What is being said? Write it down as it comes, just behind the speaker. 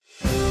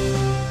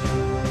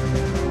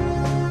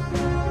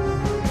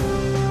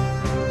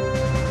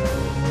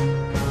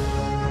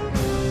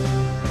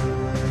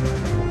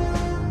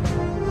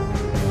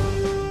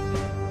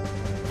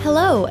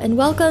Hello, and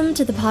welcome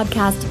to the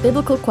podcast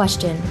Biblical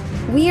Question.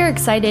 We are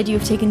excited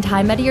you've taken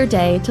time out of your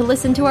day to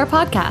listen to our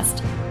podcast.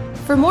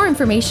 For more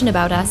information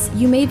about us,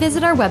 you may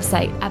visit our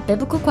website at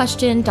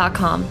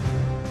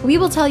biblicalquestion.com. We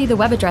will tell you the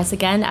web address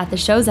again at the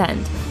show's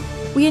end.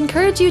 We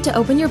encourage you to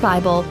open your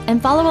Bible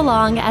and follow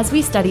along as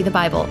we study the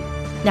Bible.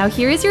 Now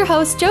here is your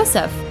host,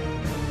 Joseph.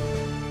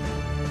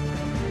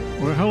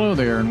 Well, hello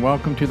there, and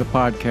welcome to the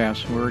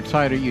podcast. We're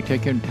excited you've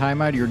taken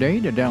time out of your day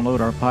to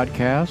download our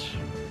podcast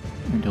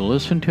and to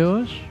listen to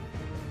us.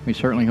 We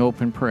certainly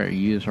hope and pray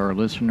you as our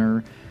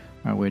listener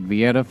would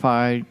be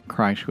edified,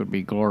 Christ would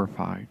be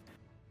glorified.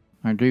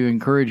 I do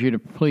encourage you to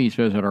please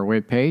visit our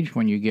webpage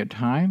when you get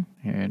time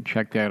and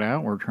check that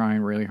out. We're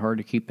trying really hard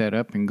to keep that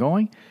up and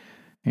going.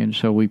 And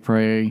so we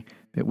pray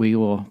that we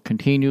will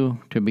continue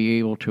to be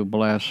able to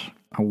bless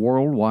a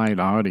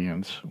worldwide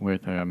audience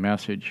with a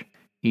message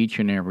each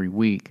and every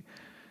week.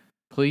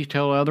 Please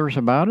tell others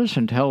about us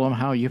and tell them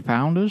how you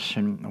found us,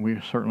 and we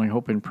certainly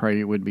hope and pray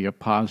it would be a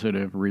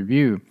positive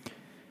review.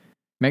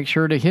 Make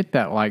sure to hit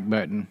that like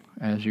button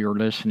as you're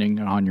listening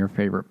on your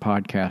favorite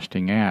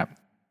podcasting app.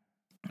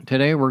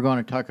 Today we're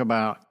going to talk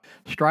about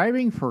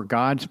striving for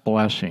God's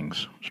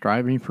blessings.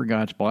 Striving for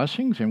God's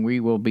blessings, and we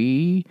will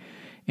be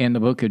in the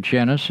book of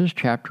Genesis,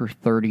 chapter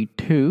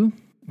 32,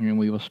 and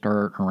we will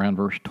start around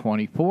verse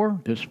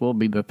 24. This will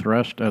be the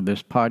thrust of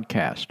this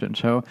podcast. And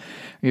so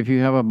if you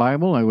have a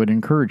Bible, I would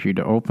encourage you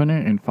to open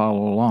it and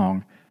follow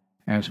along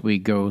as we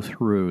go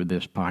through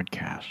this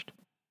podcast.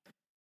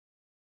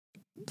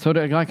 So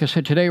like I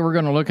said, today we're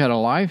going to look at a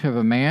life of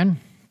a man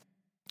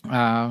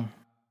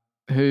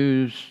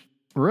who's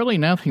really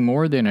nothing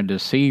more than a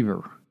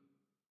deceiver.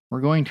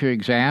 We're going to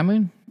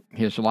examine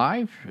his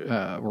life.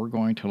 We're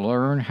going to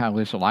learn how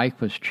his life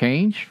was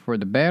changed for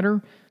the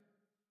better.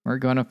 We're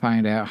going to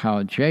find out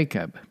how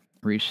Jacob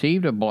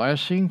received a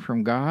blessing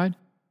from God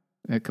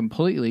that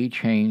completely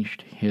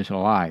changed his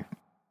life.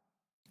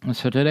 And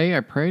so today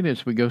I pray that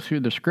as we go through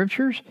the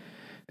scriptures,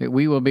 that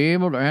we will be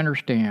able to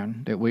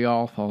understand that we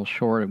all fall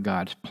short of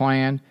God's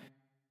plan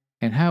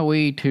and how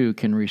we too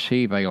can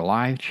receive a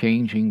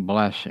life-changing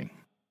blessing.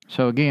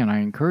 So again, I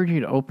encourage you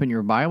to open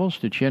your Bibles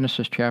to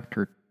Genesis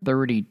chapter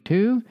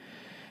 32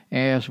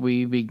 as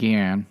we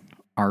begin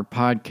our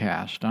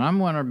podcast. I'm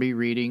going to be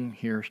reading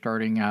here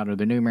starting out of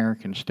the New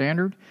American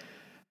Standard,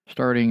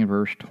 starting in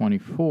verse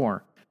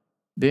 24.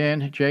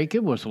 Then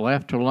Jacob was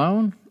left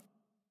alone,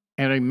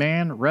 and a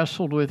man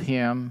wrestled with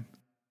him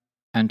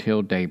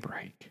until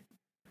daybreak.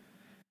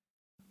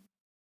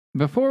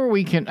 Before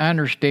we can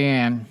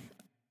understand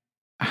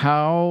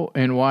how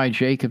and why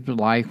Jacob's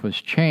life was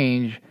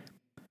changed,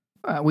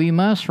 we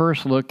must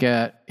first look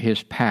at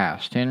his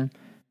past. And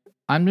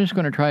I'm just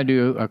going to try to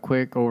do a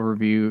quick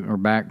overview or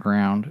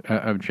background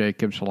of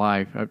Jacob's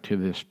life up to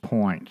this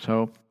point.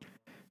 So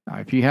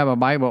if you have a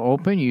Bible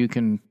open, you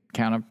can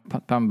kind of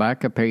thumb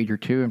back a page or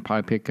two and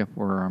probably pick up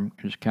where I'm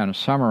just kind of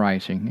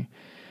summarizing.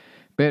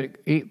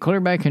 But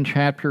clear back in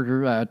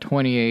chapter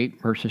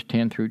 28, verses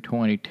 10 through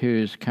 22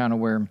 is kind of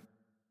where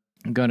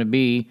I'm going to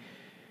be.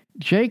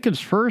 Jacob's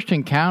first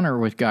encounter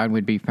with God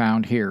would be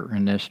found here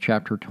in this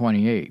chapter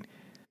 28.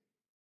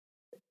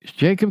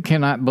 Jacob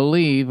cannot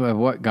believe of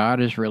what God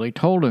has really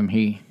told him.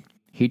 He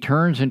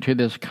turns into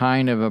this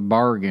kind of a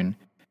bargain.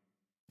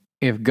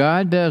 If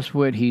God does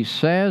what he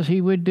says he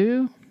would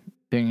do,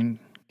 then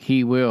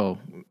he will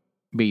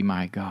be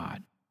my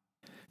God.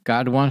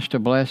 God wants to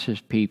bless his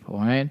people.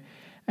 And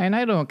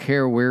I don't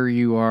care where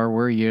you are,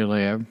 where you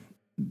live.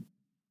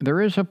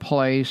 There is a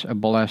place, a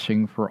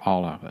blessing for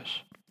all of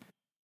us.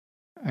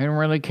 I don't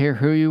really care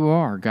who you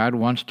are. God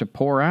wants to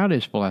pour out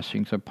his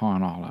blessings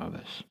upon all of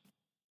us.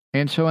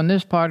 And so in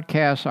this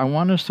podcast, I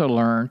want us to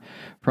learn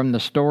from the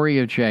story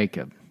of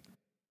Jacob.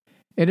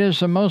 It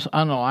is the most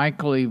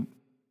unlikely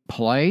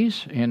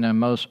place, in the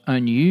most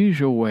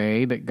unusual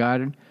way, that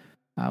God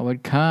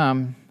would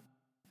come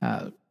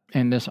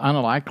in this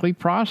unlikely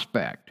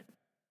prospect.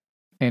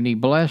 And he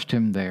blessed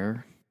him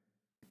there.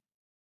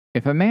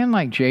 If a man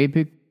like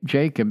Jacob,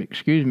 can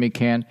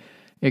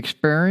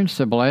experience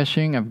the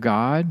blessing of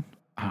God,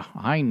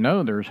 I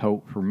know there's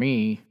hope for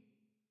me.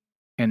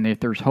 And if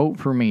there's hope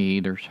for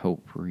me, there's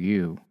hope for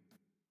you.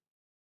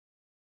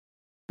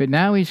 But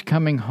now he's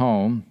coming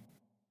home.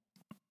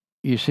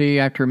 You see,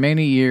 after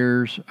many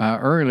years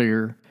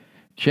earlier,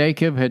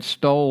 Jacob had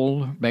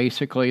stole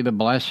basically the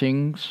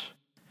blessings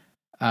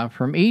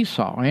from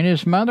Esau. And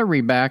his mother,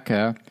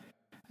 Rebekah,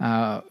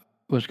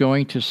 was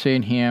going to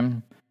send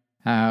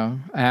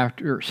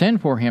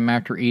for him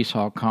after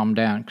Esau calmed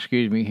down.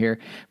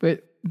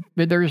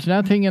 But there's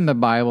nothing in the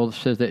Bible that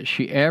says that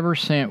she ever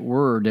sent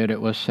word that it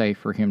was safe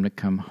for him to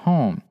come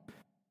home.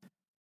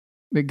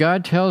 But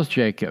God tells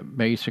Jacob,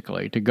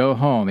 basically, to go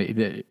home.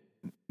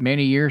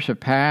 Many years have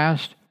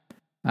passed,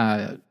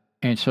 and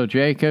so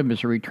Jacob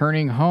is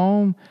returning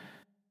home,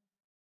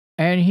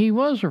 and he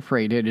was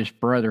afraid that his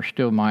brother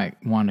still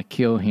might want to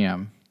kill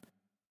him.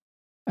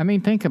 I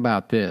mean, think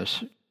about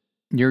this.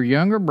 Your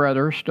younger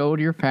brother stole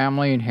your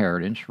family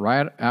inheritance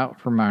right out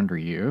from under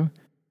you.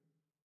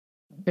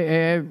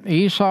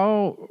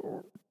 Esau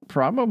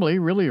probably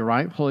really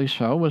rightfully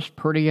so, was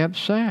pretty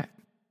upset.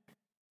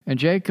 And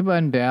Jacob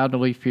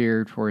undoubtedly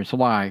feared for his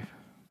life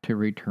to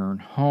return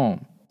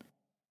home.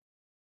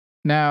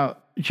 Now,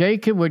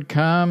 Jacob would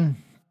come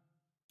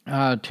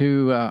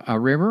to a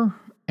river,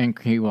 and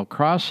he will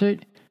cross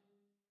it,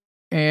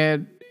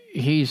 and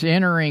he's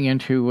entering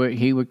into what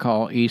he would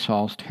call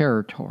Esau's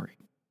territory.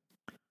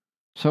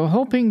 So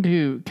hoping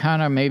to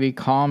kind of maybe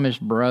calm his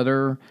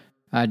brother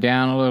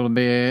down a little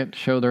bit,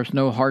 so there's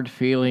no hard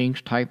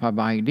feelings type of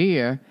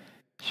idea,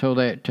 so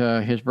that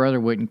his brother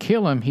wouldn't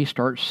kill him, he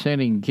starts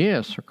sending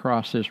gifts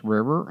across this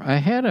river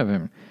ahead of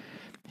him.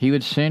 He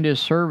would send his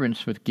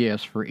servants with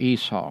gifts for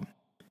Esau.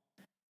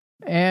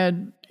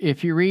 And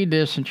if you read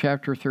this in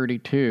chapter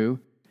 32,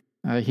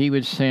 he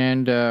would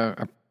send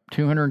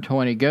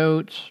 220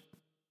 goats,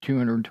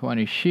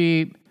 220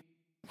 sheep,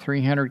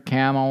 300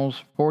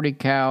 camels, 40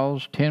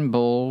 cows, 10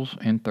 bulls,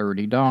 and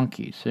 30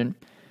 donkeys.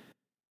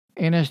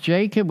 And as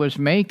Jacob was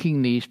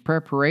making these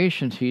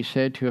preparations, he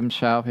said to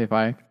himself, if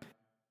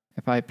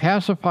I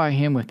pacify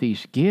him with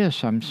these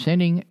gifts I'm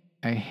sending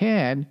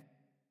ahead,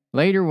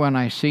 later when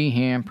I see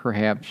him,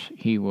 perhaps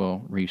he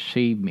will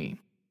receive me.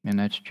 And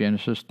that's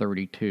Genesis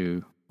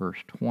 32, verse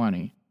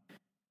 20.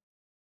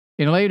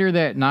 And later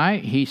that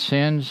night, he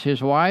sends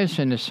his wives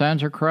and his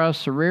sons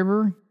across the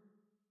river.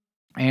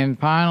 And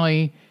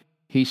finally,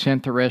 he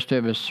sent the rest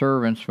of his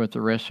servants with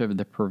the rest of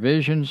the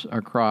provisions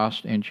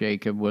across, and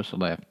Jacob was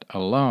left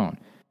alone.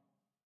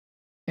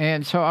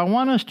 And so I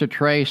want us to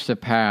trace the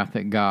path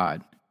that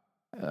God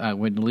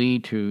would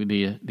lead to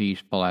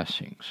these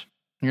blessings.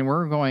 And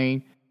we're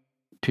going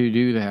to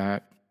do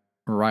that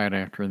right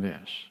after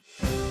this.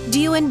 Do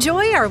you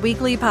enjoy our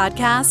weekly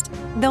podcast?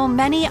 Though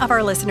many of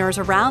our listeners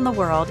around the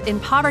world in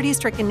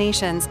poverty-stricken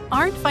nations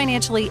aren't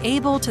financially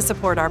able to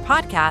support our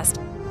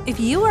podcast, if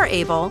you are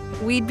able,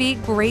 we'd be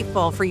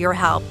grateful for your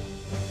help.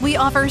 We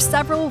offer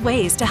several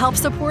ways to help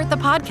support the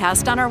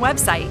podcast on our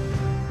website.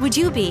 Would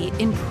you be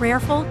in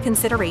prayerful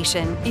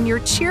consideration in your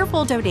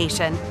cheerful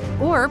donation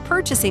or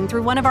purchasing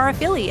through one of our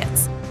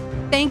affiliates?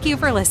 Thank you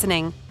for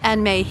listening,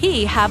 and may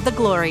He have the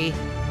glory.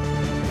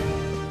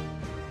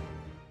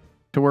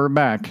 So we're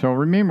back. So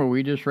remember,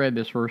 we just read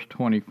this verse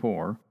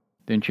 24.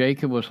 Then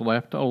Jacob was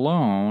left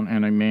alone,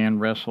 and a man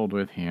wrestled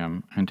with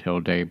him until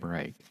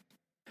daybreak.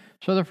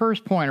 So the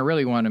first point I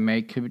really want to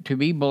make, to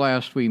be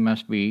blessed, we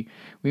must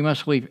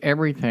leave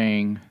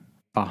everything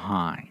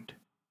behind.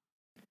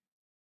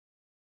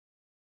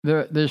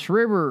 This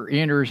river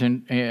enters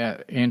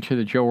into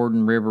the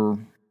Jordan River,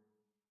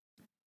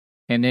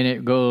 and then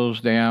it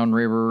goes down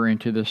river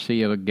into the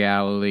Sea of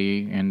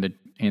Galilee and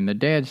the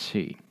Dead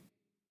Sea.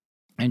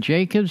 And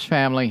Jacob's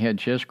family had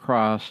just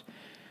crossed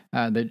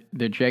and that's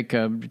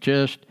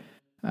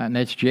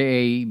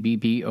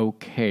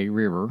Jabbok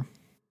River,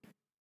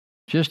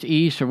 just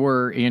east of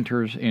where it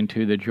enters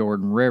into the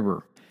Jordan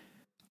River.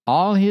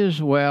 All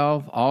his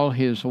wealth, all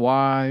his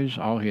wives,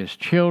 all his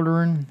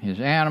children, his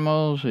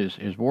animals,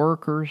 his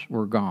workers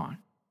were gone.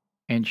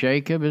 And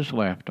Jacob is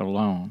left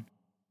alone.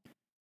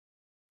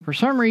 For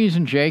some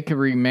reason, Jacob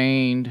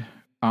remained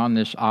on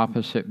this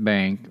opposite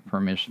bank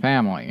from his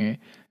family.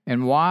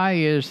 And why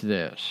is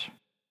this?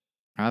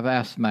 I've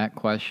asked that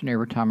question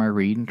every time I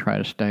read and try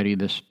to study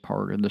this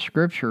part of the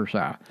scriptures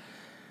out.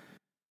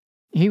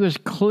 He was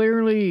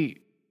clearly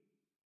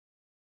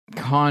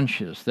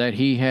conscious that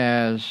he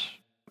has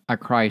a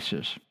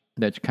crisis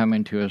that's come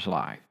into his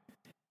life.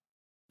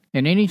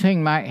 And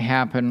anything might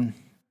happen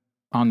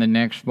on the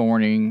next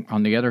morning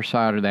on the other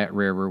side of that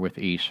river with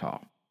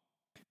Esau.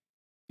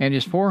 And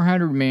his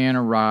 400 men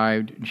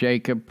arrived.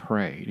 Jacob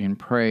prayed and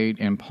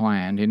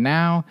planned. And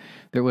now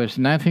there was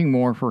nothing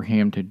more for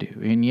him to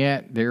do. And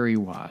yet there he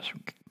was.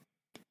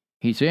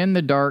 He's in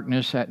the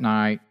darkness at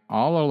night,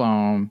 all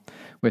alone,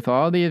 with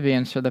all the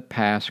events of the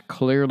past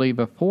clearly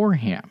before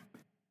him.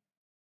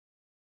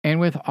 And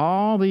with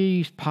all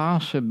these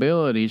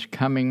possibilities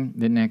coming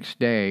the next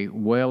day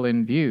well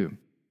in view.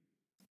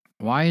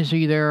 Why is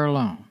he there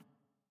alone?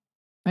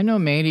 I know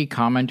many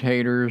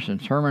commentators and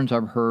sermons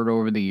I've heard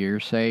over the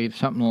years say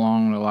something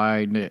along the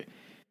line that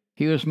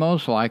he was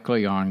most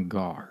likely on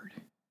guard,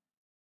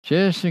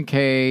 just in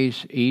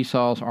case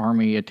Esau's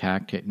army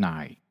attacked at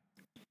night.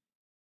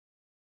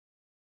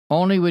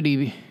 Only would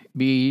he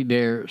be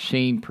there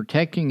seen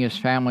protecting his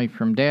family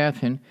from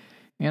death, and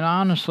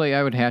honestly,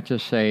 I would have to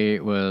say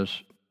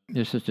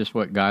this is just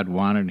what God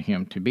wanted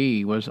him to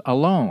be, was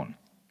alone.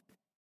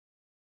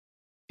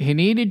 He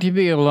needed to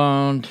be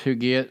alone to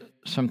get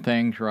some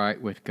things right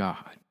with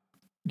God.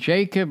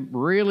 Jacob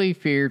really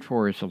feared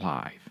for his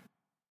life.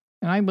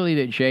 And I believe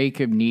that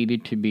Jacob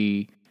needed to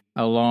be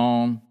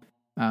alone,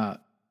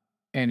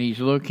 and he's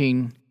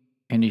looking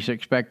and he's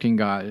expecting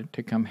God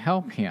to come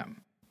help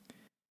him.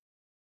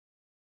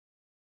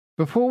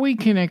 Before we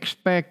can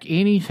expect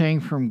anything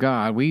from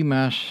God, we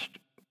must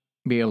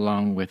be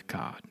alone with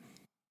God.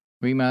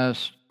 We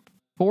must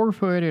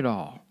forfeit it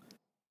all.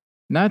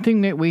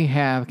 Nothing that we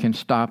have can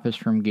stop us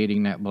from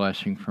getting that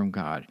blessing from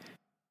God.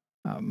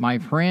 My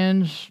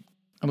friends,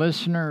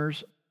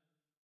 listeners,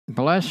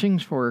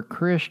 blessings for a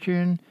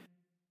Christian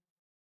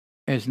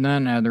as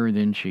none other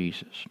than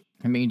Jesus.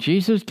 I mean,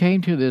 Jesus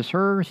came to this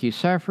earth, he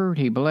suffered,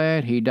 he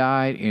bled, he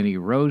died, and he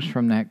rose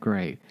from that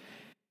grave.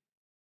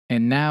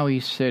 And now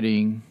he's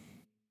sitting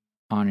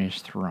on his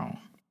throne.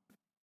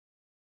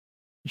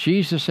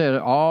 Jesus said,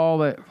 all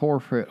that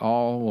forfeit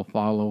all will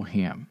follow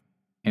him,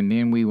 and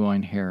then we will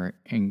inherit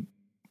in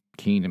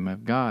kingdom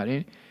of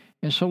God.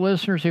 And so,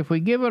 listeners, if we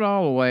give it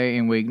all away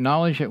and we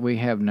acknowledge that we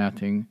have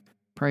nothing,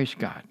 praise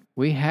God.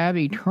 We have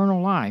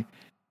eternal life,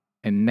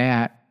 and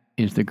that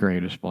is the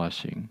greatest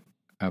blessing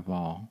of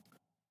all.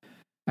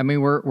 I mean,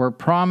 we're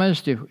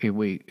promised if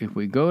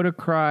we go to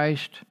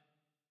Christ,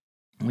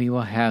 we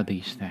will have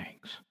these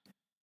things.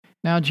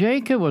 Now,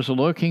 Jacob was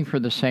looking for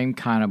the same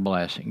kind of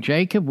blessing.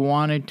 Jacob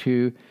wanted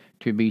to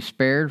be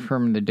spared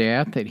from the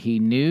death that he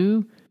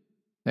knew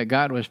that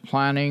God was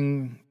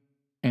planning,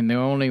 and the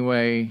only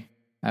way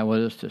that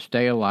was to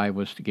stay alive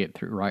was to get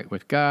through right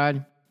with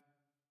God.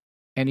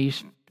 And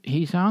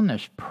he's on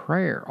this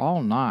prayer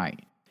all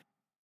night.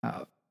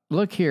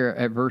 Look here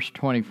at verse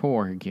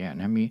 24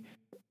 again. I mean,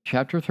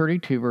 chapter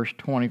 32, verse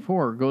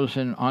 24 goes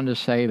on to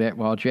say that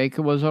while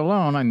Jacob was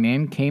alone, a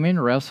man came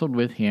and wrestled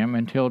with him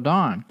until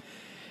dawn.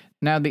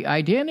 Now, the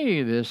identity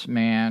of this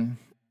man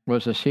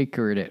was a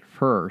secret at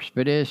first,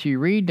 but as you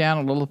read down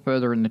a little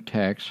further in the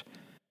text,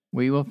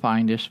 we will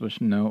find this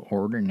was no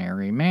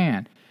ordinary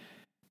man.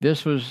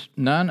 This was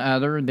none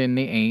other than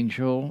the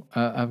angel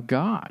of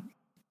God.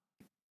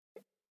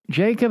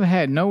 Jacob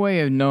had no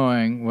way of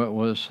knowing what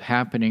was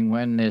happening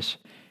when this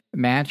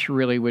match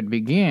really would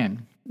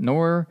begin,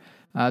 nor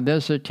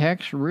does the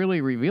text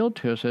really reveal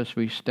to us as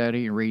we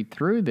study and read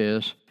through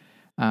this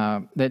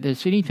that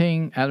it's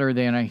anything other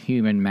than a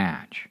human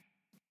match.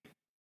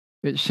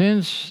 But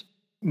since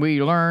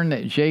we learn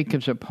that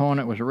Jacob's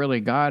opponent was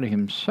really God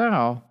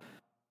himself,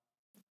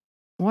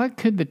 what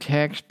could the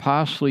text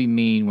possibly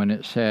mean when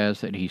it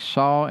says that he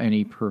saw and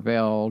he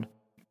prevailed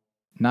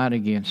not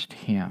against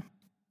him?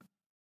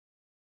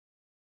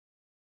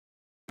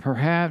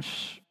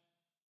 Perhaps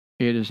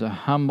it is a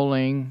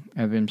humbling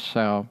of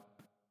himself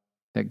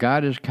that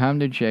God has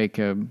come to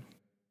Jacob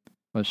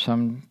with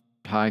some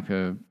type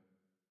of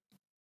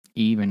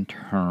even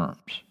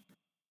terms.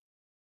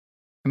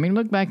 I mean,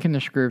 look back in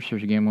the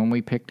scriptures again when we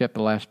picked up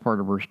the last part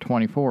of verse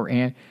 24.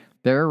 And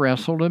there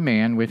wrestled a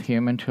man with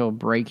him until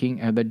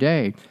breaking of the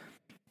day.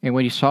 And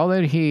when he saw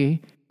that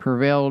he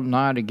prevailed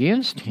not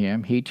against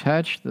him, he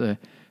touched the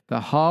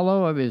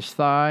hollow of his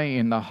thigh,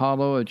 and the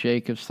hollow of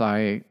Jacob's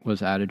thigh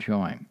was out of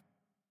joint.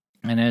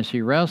 And as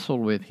he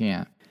wrestled with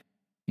him,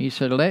 he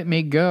said, "Let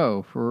me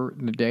go, for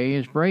the day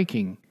is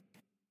breaking."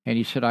 And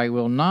he said, "I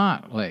will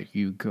not let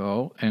you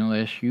go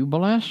unless you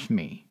bless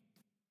me."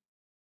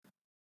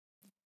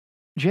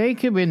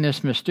 Jacob and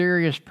this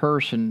mysterious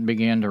person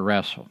began to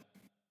wrestle.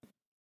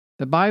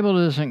 The Bible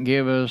doesn't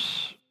give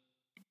us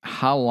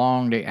how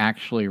long they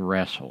actually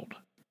wrestled.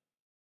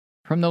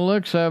 From the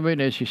looks of it,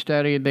 as you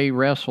study it, they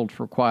wrestled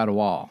for quite a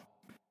while.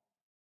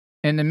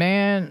 And the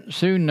man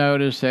soon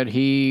noticed that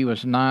he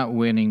was not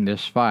winning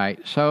this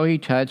fight, so he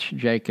touched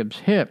Jacob's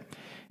hip.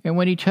 And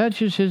when he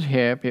touches his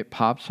hip, it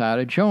pops out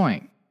of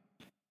joint.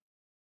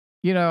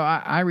 You know,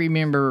 I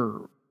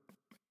remember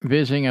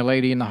visiting a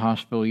lady in the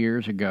hospital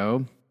years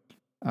ago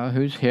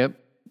whose hip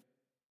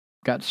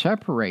got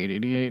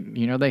separated.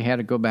 You know, they had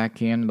to go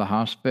back into the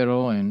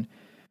hospital and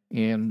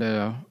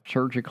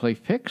surgically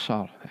fix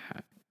all of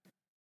that.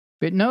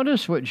 But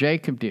notice what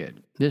Jacob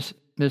did. This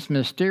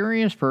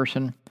mysterious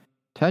person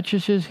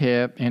touches his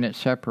hip and it's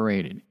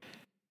separated.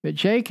 But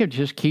Jacob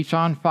just keeps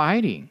on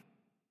fighting.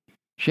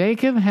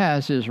 Jacob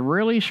has this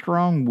really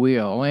strong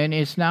will, and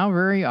it's now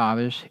very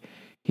obvious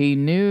he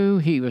knew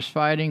he was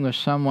fighting with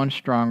someone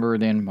stronger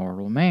than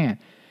mortal man.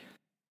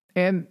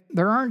 And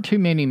there aren't too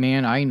many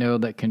men I know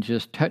that can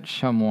just touch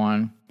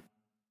someone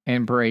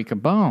and break a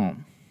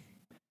bone.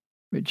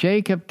 But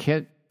Jacob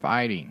kept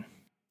fighting.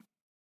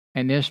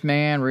 And this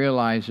man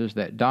realizes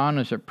that dawn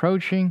is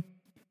approaching,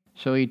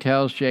 so he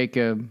tells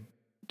Jacob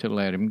to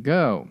let him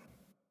go.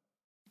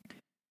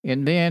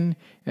 And then,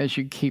 as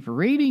you keep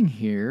reading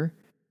here,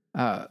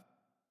 it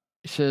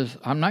says,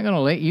 "I'm not going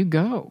to let you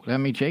go." I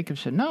mean, Jacob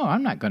said, "No,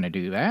 I'm not going to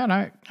do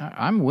that.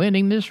 I'm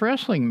winning this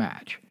wrestling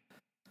match.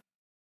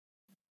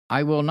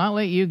 I will not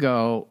let you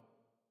go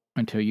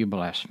until you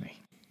bless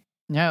me."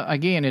 Now,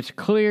 again, it's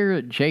clear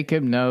that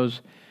Jacob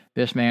knows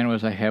this man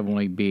was a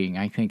heavenly being,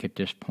 I think, at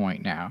this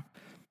point now.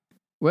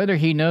 Whether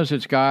he knows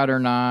it's God or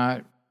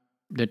not,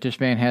 that this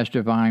man has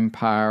divine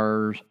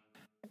powers,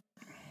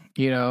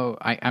 you know,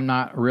 I'm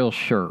not real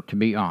sure, to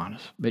be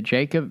honest. But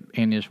Jacob,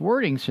 in his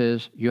wording,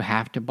 says, "You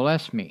have to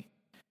bless me."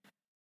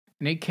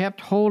 And he kept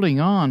holding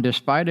on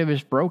despite of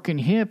his broken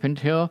hip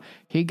until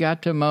he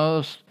got the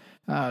most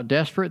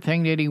desperate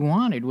thing that he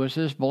wanted was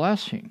this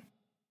blessing.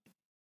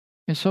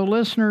 And so,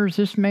 listeners,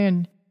 this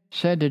man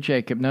said to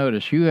Jacob,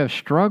 notice, "You have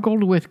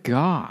struggled with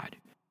God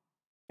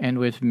and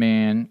with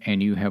men,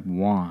 and you have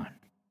won."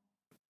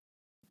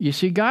 You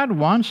see, God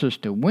wants us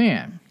to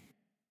win.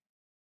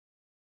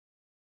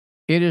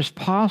 It is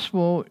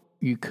possible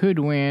you could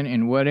win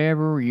in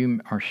whatever you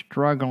are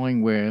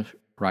struggling with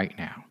right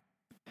now.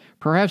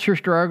 Perhaps you're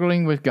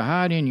struggling with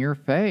God in your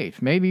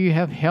faith. Maybe you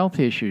have health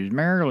issues,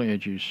 marital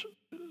issues,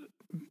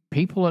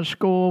 people at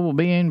school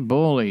being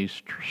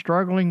bullies,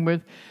 struggling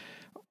with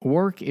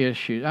work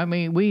issues. I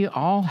mean, we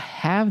all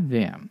have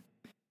them.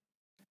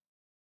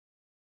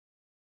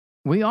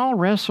 We all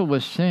wrestle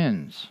with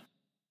sins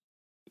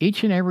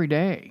each and every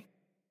day.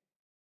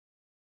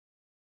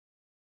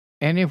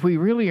 And if we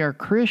really are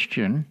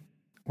Christian,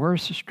 we're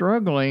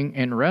struggling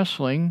and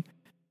wrestling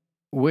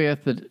with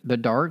the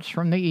darts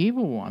from the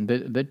evil one,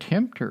 the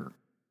tempter.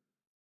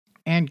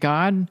 And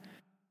God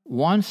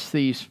wants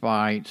these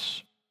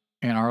fights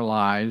in our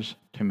lives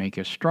to make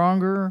us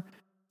stronger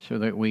so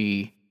that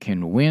we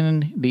can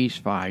win these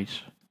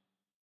fights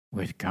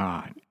with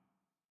God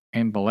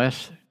and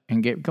bless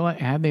and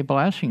have the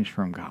blessings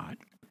from God.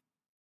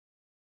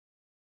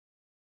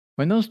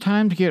 When those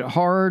times get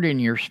hard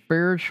and you're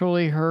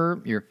spiritually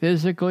hurt, you're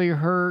physically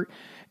hurt,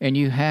 and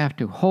you have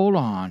to hold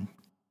on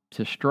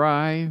to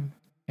strive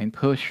and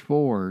push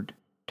forward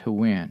to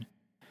win.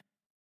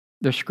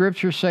 The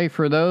scriptures say,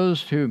 for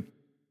those who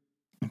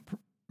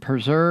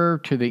persevere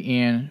to the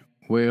end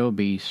will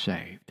be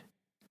saved.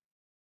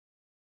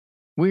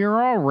 We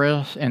are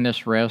all in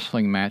this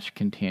wrestling match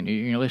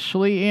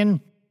continuously, and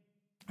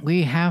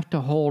we have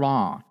to hold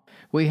on.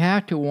 We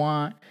have to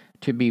want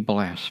to be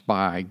blessed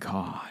by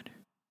God.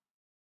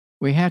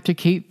 We have to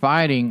keep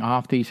fighting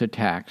off these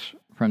attacks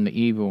from the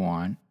evil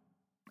one.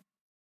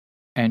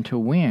 And to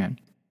win,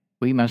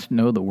 we must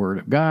know the Word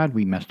of God,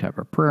 we must have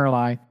a prayer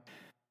life,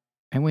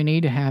 and we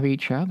need to have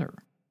each other.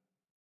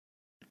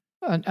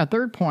 A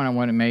third point I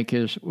want to make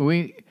is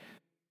we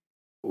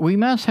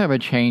must have a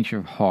change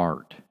of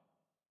heart.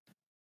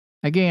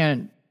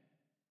 Again,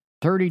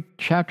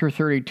 chapter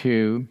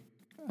 32,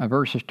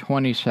 verses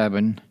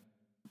 27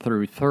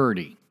 through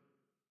 30.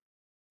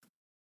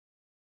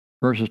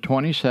 Verses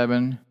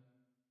 27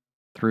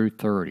 through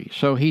 30.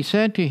 So he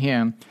said to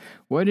him,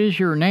 what is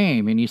your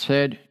name? And he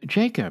said,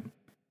 Jacob.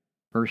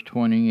 Verse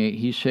 28,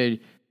 he said,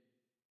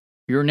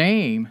 your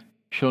name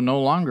shall no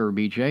longer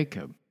be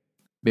Jacob,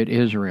 but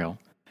Israel,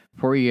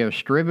 for ye have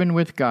striven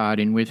with God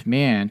and with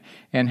men,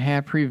 and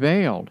have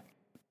prevailed.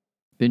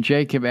 Then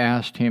Jacob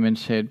asked him and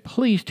said,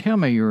 please tell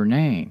me your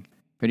name.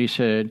 But he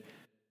said,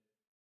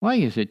 why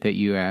is it that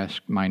you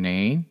ask my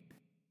name?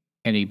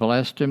 And he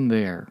blessed him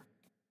there.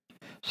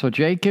 So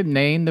Jacob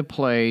named the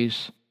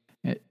place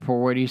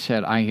for what he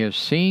said, I have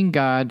seen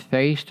God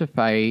face to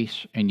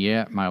face, and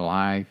yet my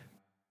life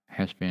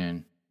has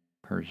been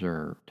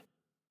preserved.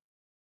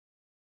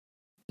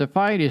 The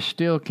fight is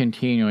still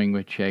continuing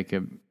with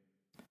Jacob,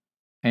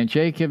 and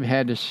Jacob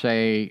had to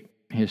say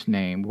his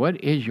name.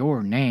 What is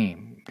your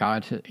name?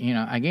 God said,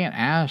 again,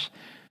 asks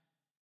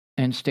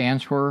and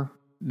stands for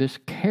this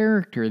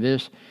character.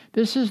 This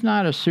is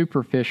not a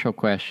superficial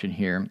question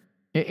here.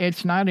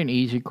 It's not an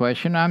easy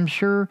question. I'm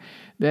sure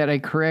that a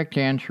correct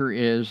answer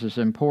is as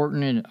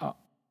important and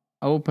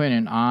open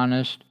and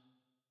honest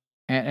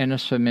and a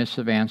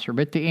submissive answer.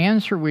 But the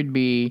answer would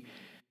be,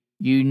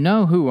 you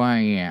know who I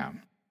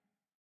am.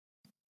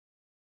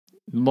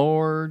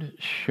 Lord,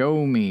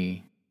 show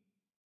me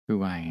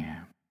who I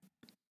am.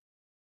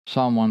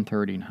 Psalm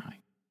 139.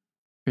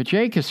 But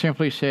Jacob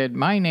simply said,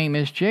 my name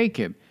is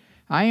Jacob.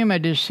 I am a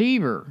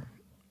deceiver.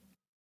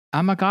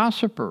 I'm a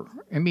gossiper.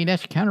 I mean,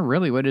 that's kind of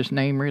really what his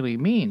name really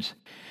means.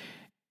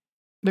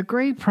 The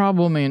great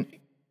problem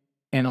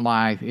in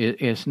life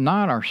is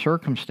not our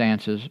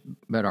circumstances,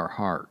 but our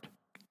heart.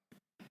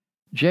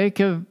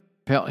 Jacob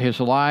felt his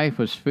life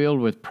was filled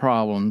with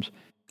problems.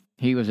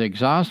 He was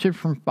exhausted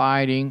from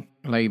fighting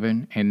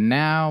Laban and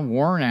now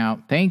worn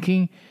out,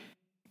 thinking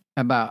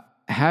about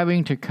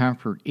having to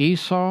comfort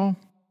Esau.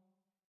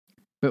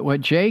 But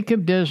what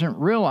Jacob doesn't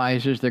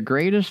realize is the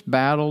greatest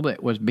battle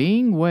that was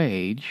being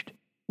waged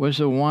was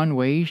the one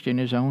waged in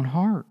his own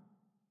heart.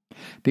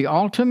 The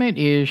ultimate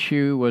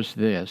issue was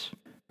this: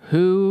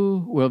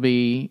 who will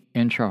be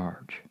in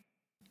charge?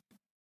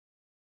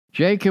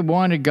 Jacob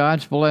wanted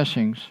God's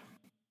blessings,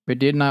 but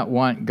did not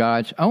want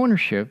God's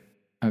ownership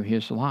of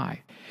his life.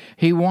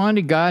 He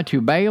wanted God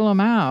to bail him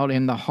out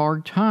in the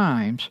hard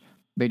times,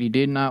 but he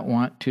did not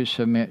want to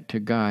submit to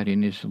God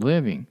in his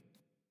living.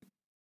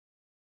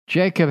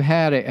 Jacob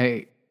had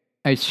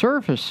a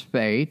surface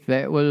faith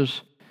that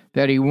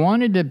he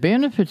wanted the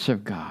benefits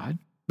of God,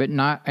 but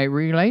not a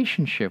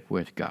relationship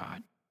with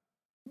God.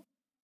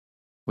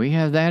 We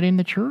have that in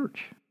the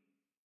church.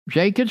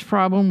 Jacob's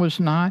problem was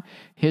not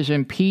his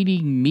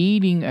impeding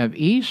meeting of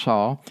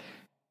Esau.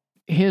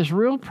 His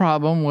real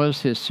problem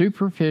was his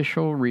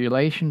superficial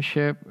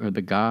relationship with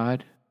the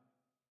God,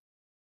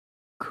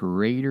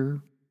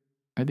 creator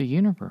of the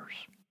universe.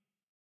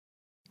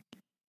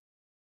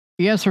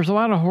 Yes, there's a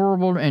lot of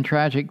horrible and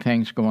tragic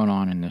things going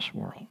on in this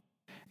world.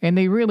 And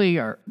they really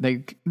are,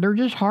 they're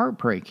just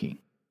heartbreaking.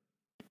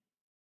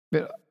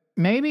 But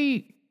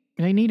maybe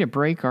they need to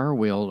break our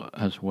will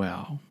as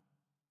well.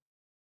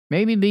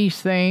 Maybe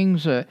these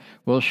things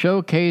will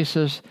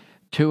showcase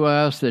to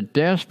us the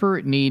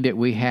desperate need that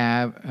we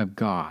have of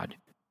God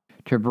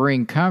to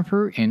bring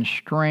comfort and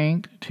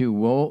strength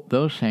to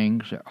those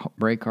things that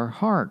break our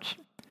hearts.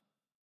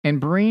 and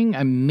bring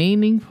a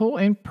meaningful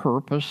and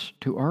purpose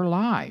to our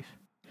life,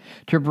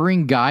 to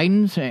bring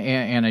guidance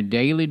and a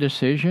daily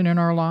decision in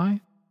our life,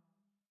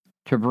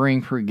 to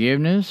bring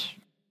forgiveness,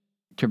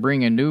 to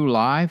bring a new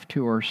life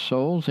to our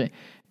souls.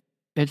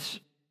 It's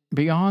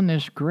beyond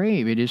this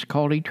grave. It is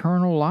called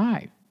eternal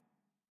life.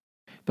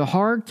 The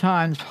hard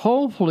times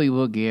hopefully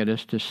will get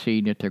us to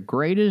see that the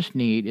greatest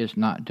need is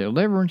not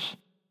deliverance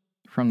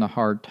from the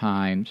hard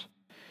times,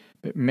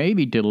 but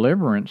maybe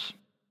deliverance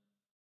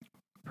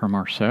from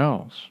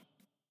ourselves.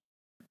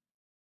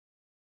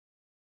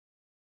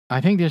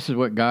 I think this is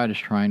what God is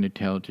trying to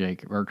tell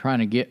Jacob, or trying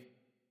to get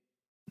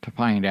to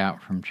find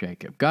out from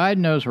Jacob. God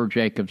knows where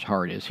Jacob's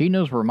heart is. He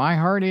knows where my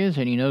heart is,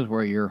 and he knows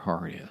where your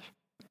heart is.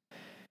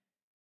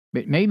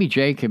 But maybe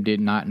Jacob did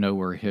not know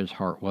where his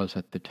heart was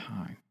at the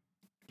time.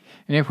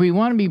 And if we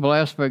want to be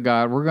blessed by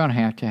God, we're going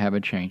to have a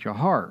change of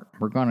heart.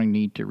 We're going to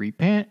need to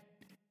repent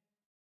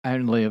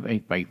and live a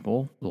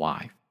faithful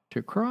life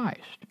to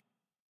Christ.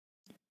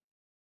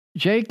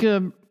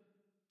 Jacob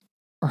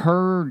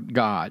heard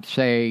God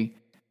say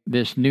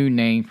this new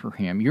name for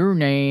him. Your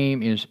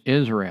name is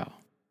Israel.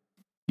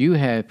 You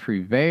have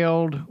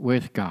prevailed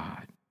with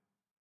God.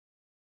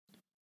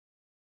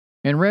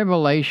 In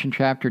Revelation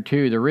chapter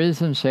 2, the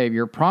risen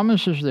Savior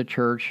promises the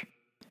church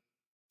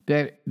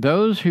that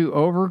those who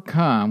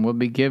overcome will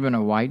be given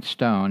a white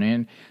stone,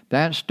 and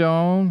that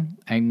stone,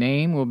 a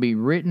name will be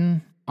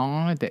written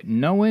on it that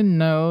no one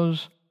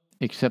knows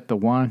except the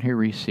one who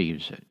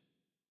receives it.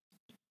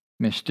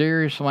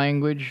 Mysterious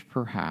language,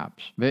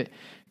 perhaps, but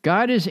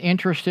God is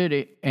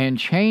interested in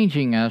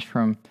changing us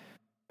from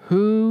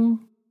who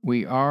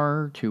we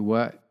are to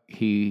what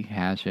He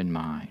has in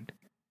mind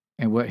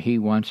and what He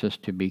wants us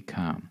to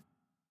become.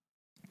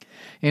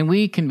 And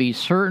we can be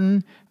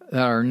certain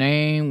that our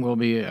name will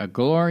be a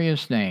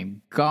glorious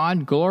name.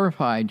 God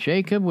glorified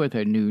Jacob with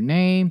a new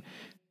name,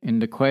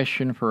 and the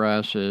question for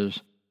us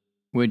is,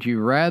 would you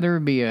rather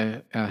be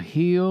a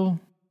heel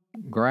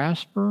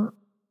grasper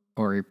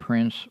or a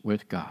prince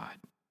with God?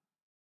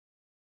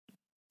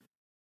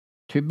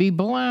 To be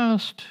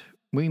blessed,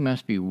 we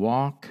must be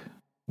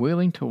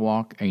willing to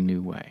walk a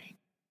new way.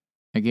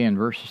 Again,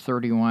 verses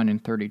 31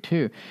 and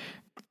 32.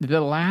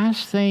 The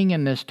last thing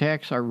in this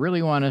text I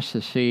really want us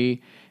to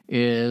see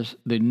is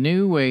the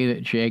new way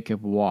that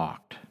Jacob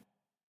walked.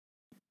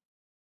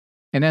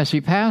 And as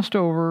he passed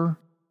over,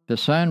 the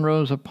sun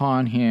rose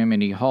upon him,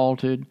 and he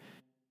halted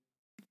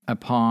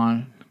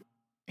upon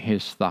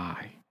his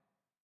thigh.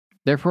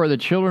 Therefore the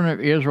children of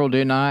Israel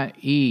did not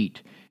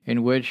eat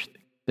in which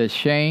the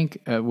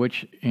shank,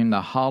 which in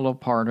the hollow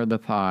part of the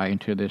thigh,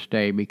 unto this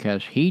day,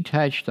 because he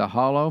touched the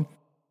hollow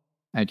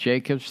at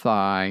Jacob's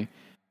thigh,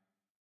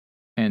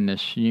 and the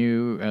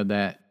sinew of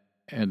that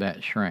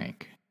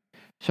shrank.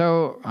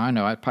 So, I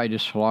know, I probably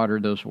just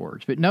slaughtered those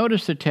words. But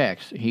notice the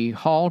text. He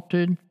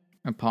halted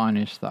upon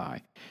his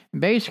thigh.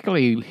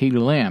 Basically, he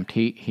limped.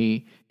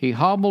 He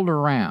hobbled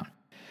around.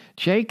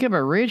 Jacob,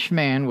 a rich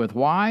man with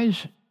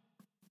wise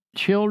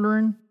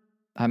children,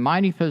 a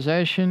mighty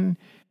possession,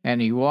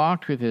 and he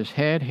walked with his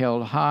head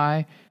held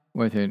high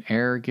with an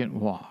arrogant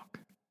walk.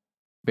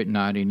 But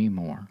not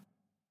anymore.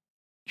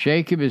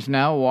 Jacob is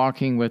now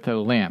walking with a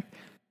limp.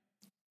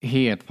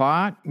 He had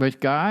fought with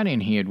God,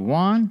 and he had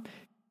won.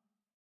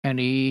 And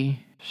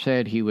he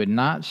said he would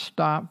not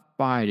stop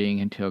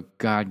fighting until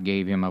God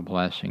gave him a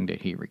blessing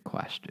that he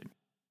requested.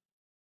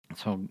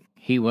 So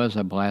he was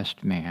a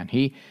blessed man.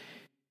 He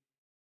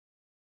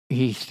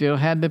still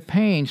had the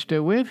pain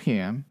still with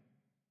him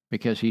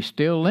because he's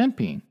still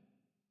limping.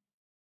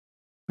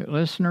 But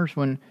listeners,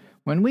 when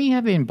we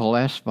have been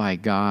blessed by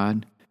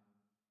God,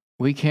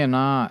 we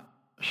cannot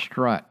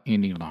strut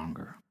any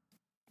longer.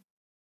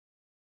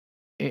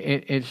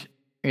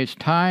 It's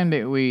time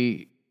that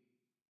we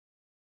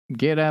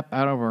get up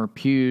out of our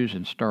pews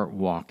and start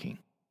walking.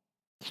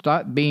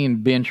 Stop being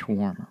bench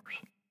warmers.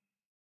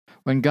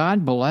 When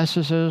God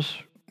blesses us,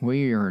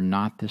 we are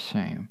not the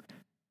same.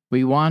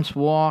 We once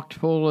walked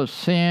full of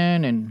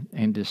sin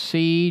and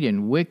deceit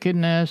and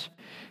wickedness,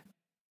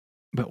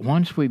 but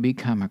once we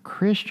become a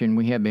Christian,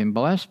 we have been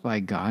blessed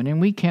by God,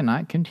 and we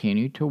cannot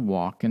continue to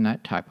walk in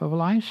that type of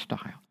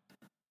lifestyle.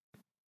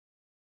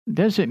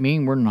 Doesn't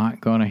mean we're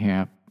not going to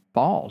have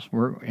falls.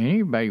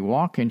 Anybody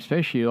walking,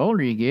 especially the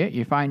older you get,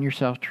 you find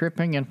yourself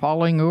tripping and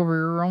falling over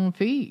your own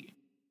feet.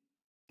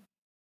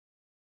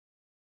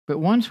 But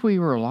once we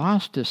were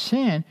lost to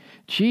sin,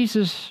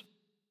 Jesus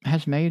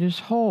has made us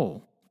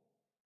whole.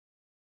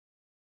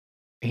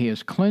 He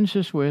has cleansed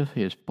us with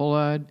His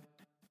blood,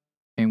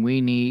 and we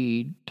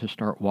need to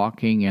start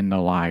walking in the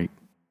light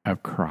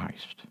of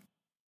Christ.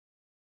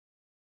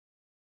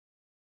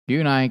 You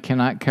and I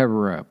cannot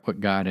cover up what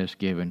God has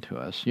given to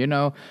us. You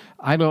know,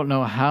 I don't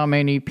know how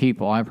many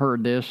people, I've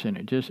heard this, and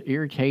it just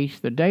irritates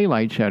the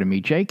daylights out of me.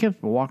 Jacob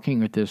walking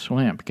with this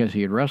limp because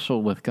he had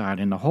wrestled with God,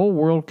 and the whole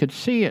world could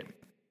see it.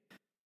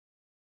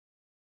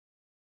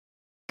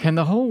 Can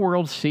the whole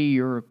world see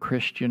your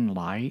Christian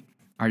light?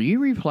 Are you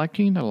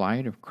reflecting the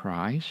light of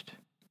Christ?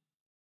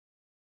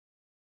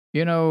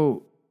 You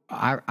know,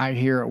 I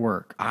hear at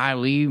work, I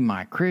leave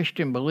my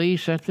Christian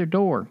beliefs at the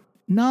door.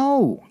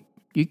 No,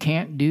 you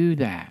can't do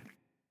that.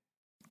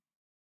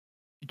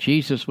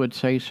 Jesus would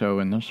say so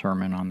in the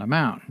Sermon on the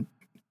Mount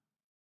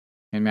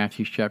in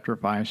Matthew chapter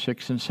 5,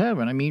 6, and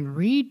 7. I mean,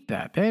 read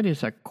that. That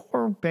is a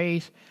core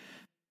base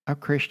of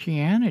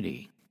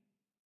Christianity.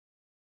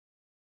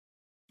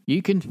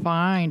 You can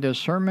find a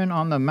Sermon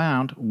on the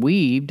Mount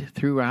weaved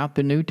throughout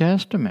the New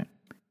Testament.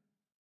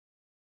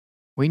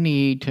 We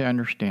need to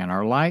understand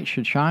our light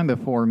should shine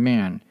before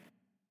men.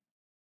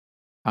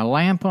 A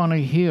lamp on a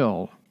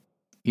hill,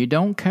 you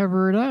don't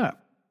cover it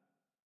up.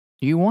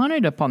 You want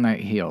it up on that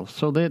hill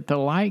so that the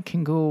light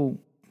can go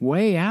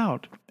way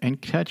out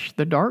and touch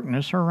the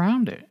darkness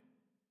around it.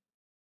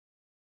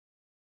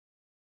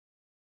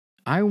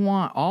 I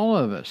want all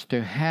of us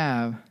to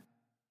have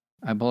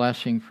a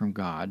blessing from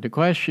God. The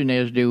question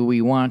is, do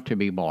we want to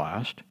be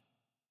blessed?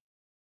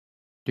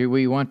 Do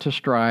we want to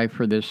strive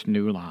for this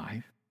new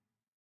life?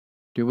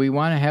 Do we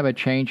want to have a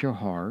change of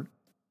heart?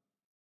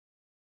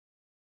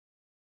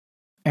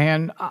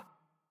 And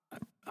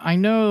I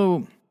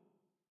know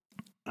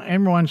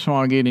every once in a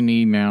while I get an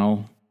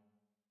email.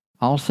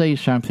 I'll say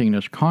something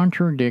that's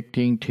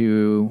contradicting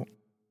to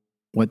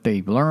what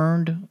they've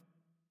learned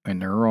in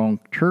their own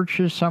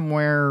churches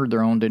somewhere,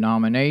 their own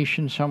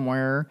denomination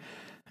somewhere.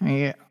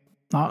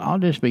 I'll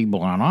just be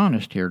blunt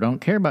honest here. Don't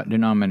care about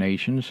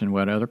denominations and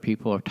what other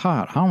people have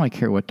taught. I only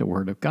care what the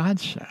Word of God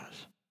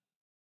says.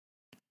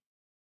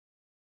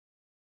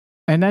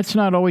 And that's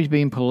not always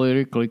being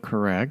politically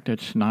correct.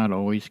 It's not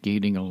always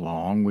getting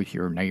along with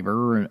your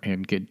neighbor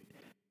and get...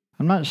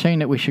 I'm not saying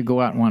that we should go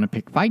out and want to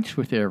pick fights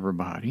with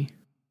everybody.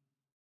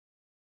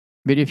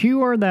 But if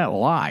you are that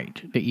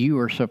light that you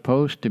are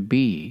supposed to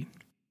be,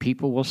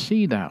 people will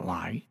see that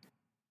light.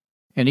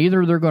 And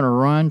either they're going to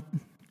run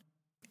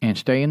and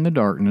stay in the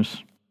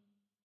darkness,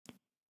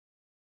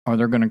 or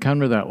they're going to come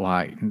to that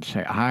light and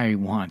say, I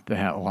want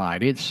that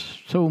light. It's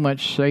so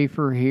much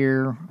safer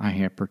here. I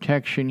have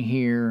protection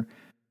here.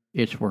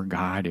 It's where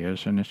God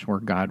is, and it's where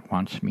God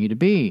wants me to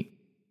be.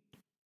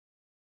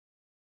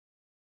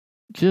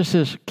 Just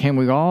as can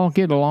we all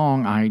get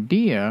along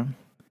idea,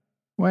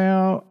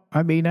 well,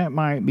 I mean, that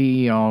might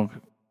be all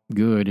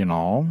good and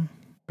all,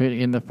 but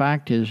the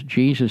fact is,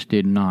 Jesus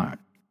did not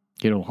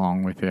get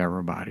along with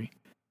everybody.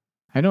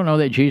 I don't know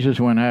that Jesus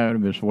went out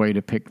of his way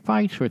to pick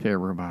fights with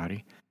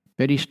everybody,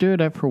 but he stood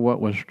up for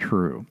what was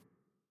true.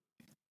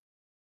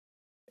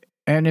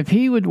 And if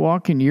he would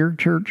walk in your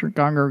church or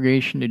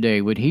congregation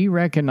today, would he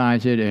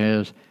recognize it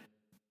as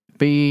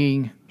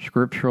being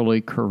scripturally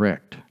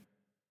correct?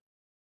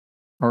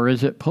 Or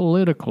is it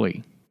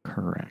politically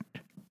correct?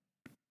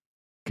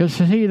 Because,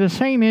 see, the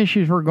same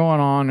issues were going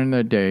on in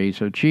the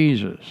days of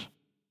Jesus.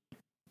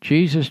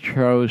 Jesus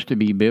chose to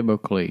be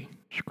biblically,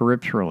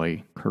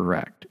 scripturally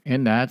correct.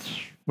 And that's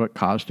what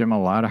caused him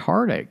a lot of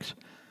heartaches.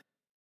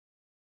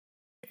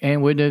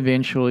 And would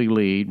eventually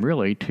lead,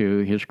 really, to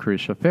his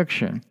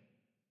crucifixion.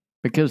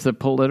 Because the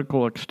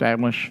political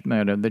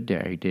establishment of the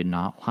day did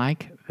not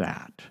like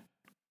that.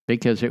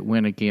 Because it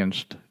went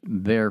against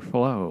their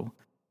flow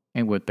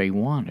and what they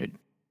wanted.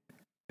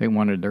 They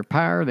wanted their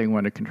power, they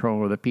wanted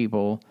control of the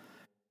people,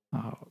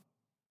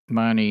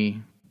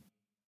 money,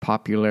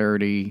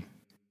 popularity,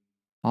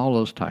 all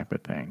those type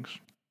of things.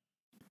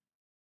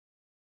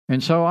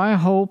 And so I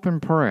hope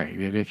and pray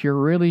that if you're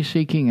really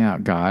seeking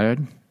out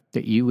God,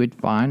 that you would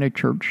find a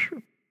church,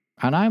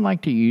 and I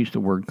like to use the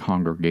word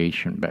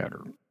congregation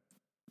better.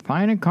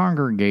 Find a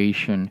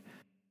congregation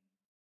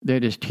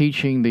that is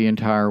teaching the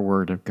entire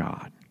Word of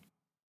God.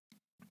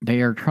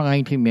 They are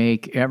trying to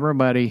make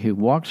everybody who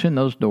walks in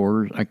those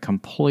doors a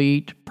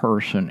complete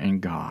person in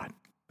God.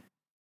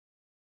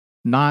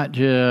 Not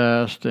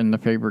just in the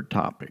favorite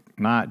topic,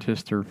 not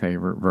just their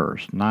favorite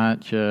verse, not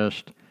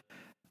just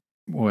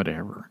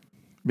whatever,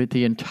 but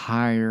the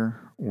entire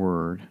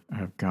Word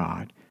of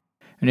God.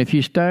 And if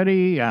you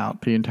study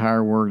out the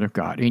entire Word of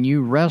God and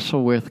you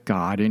wrestle with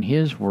God and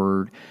His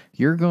Word,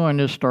 you're going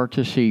to start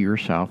to see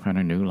yourself in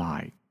a new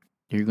light.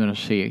 You're going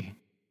to see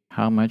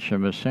how much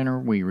of a sinner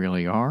we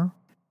really are.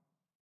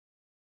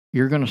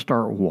 You're going to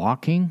start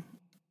walking,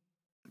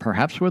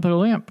 perhaps with a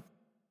limp.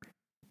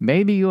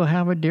 Maybe you'll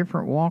have a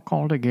different walk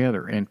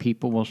altogether, and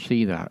people will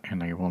see that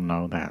and they will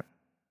know that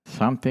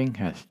something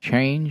has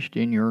changed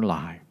in your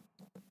life.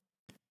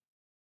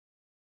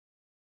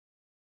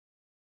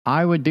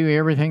 I would do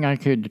everything I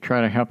could to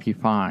try to help you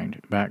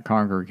find that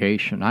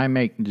congregation. I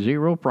make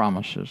zero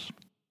promises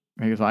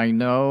because I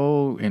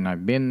know, and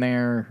I've been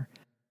there,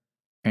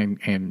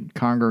 and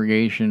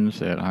congregations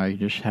that I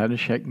just had to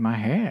shake my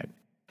head.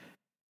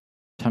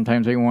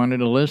 Sometimes they wanted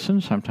to listen,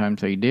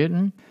 sometimes they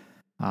didn't.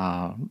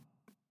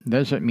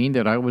 Doesn't mean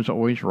that I was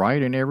always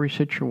right in every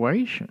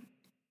situation.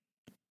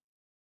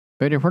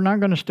 But if we're not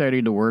going to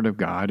study the Word of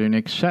God and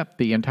accept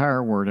the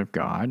entire Word of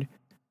God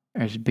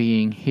as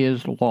being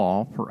His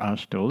law for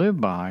us to live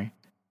by,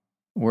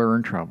 we're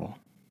in trouble.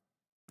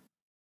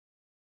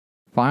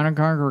 Find a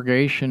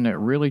congregation that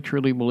really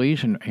truly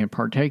believes in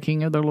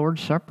partaking of the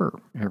Lord's Supper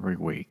every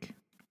week.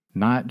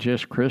 Not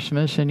just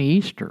Christmas and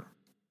Easter.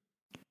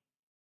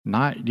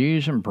 Not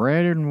using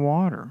bread and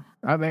water.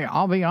 I mean,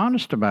 I'll be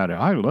honest about it.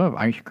 I love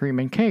ice cream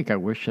and cake. I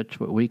wish that's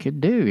what we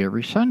could do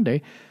every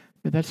Sunday,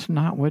 but that's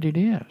not what it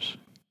is.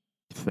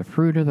 It's the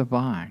fruit of the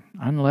vine,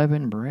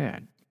 unleavened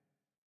bread.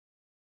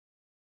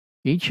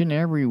 Each and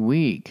every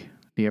week,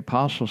 the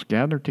apostles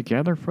gathered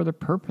together for the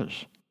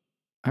purpose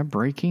of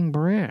breaking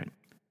bread.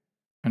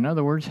 In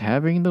other words,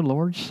 having the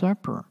Lord's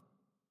Supper.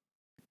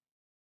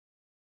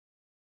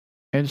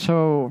 And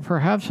so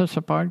perhaps that's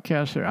a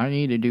podcast that I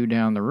need to do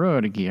down the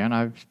road again.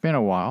 It's been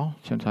a while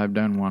since I've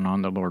done one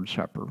on the Lord's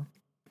Supper.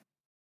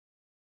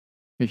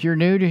 If you're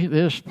new to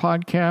this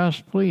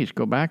podcast, please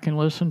go back and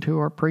listen to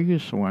our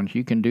previous ones.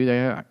 You can do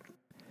that.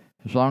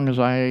 As long as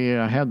I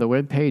have the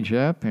webpage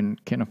up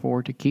and can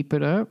afford to keep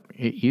it up,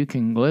 you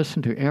can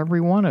listen to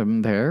every one of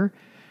them there.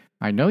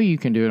 I know you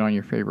can do it on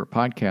your favorite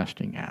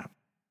podcasting app.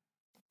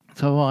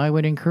 So I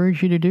would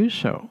encourage you to do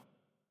so.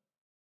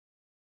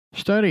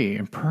 Study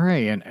and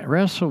pray and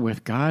wrestle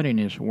with God in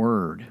His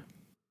Word.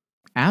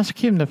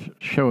 Ask Him to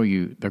show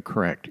you the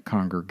correct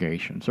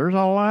congregations. There's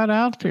a lot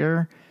out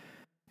there,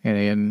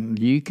 and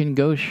you can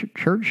go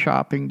church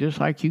shopping just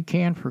like you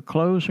can for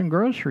clothes and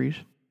groceries,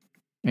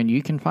 and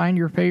you can find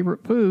your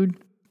favorite food.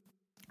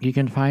 You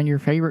can find your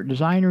favorite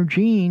designer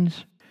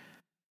jeans,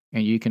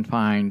 and you can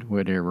find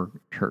whatever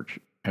church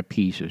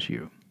appeases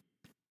you.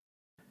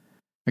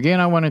 Again,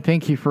 I want to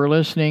thank you for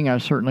listening. I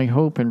certainly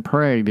hope and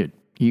pray that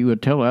you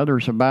would tell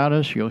others about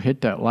us. You'll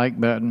hit that like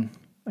button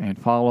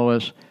and follow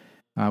us.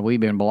 We've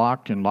been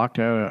blocked and locked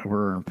out.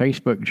 We're in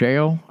Facebook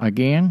jail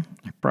again.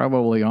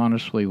 Probably,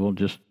 honestly, we'll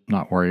just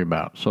not worry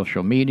about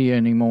social media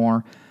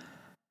anymore.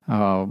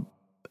 I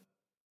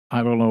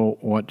don't know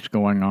what's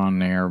going on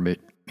there, but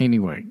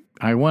anyway,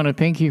 I want to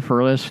thank you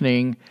for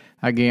listening.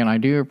 Again, I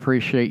do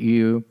appreciate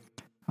you.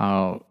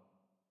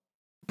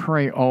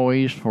 Pray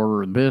always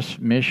for this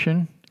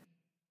mission,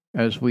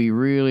 as we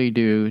really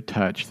do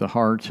touch the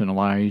hearts and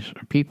lives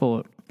of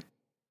people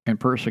in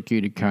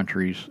persecuted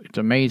countries. It's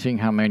amazing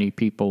how many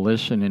people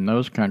listen in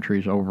those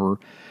countries over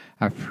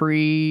a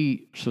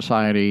free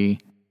society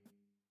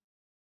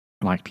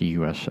like the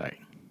USA.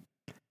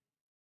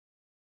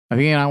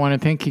 Again, I want to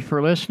thank you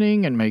for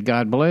listening, and may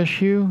God bless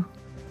you,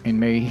 and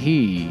may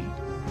He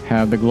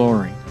have the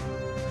glory.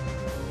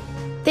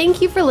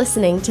 Thank you for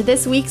listening to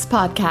this week's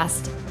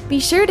podcast. Be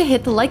sure to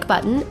hit the like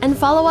button and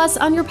follow us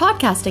on your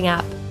podcasting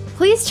app.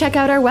 Please check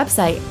out our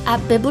website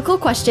at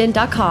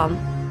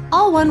biblicalquestion.com.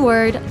 All one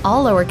word,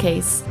 all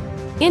lowercase.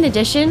 In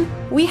addition,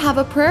 we have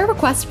a prayer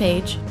request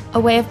page, a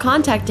way of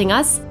contacting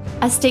us,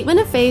 a statement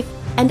of faith,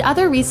 and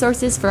other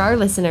resources for our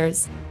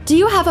listeners. Do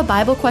you have a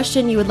Bible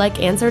question you would like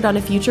answered on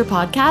a future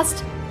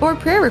podcast or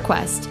prayer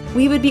request?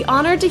 We would be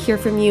honored to hear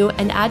from you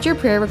and add your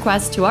prayer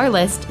request to our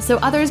list so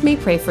others may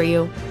pray for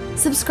you.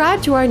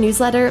 Subscribe to our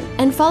newsletter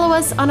and follow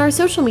us on our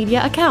social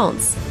media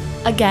accounts.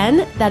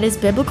 Again, that is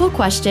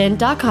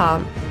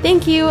biblicalquestion.com.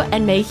 Thank you,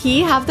 and may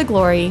He have the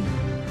glory.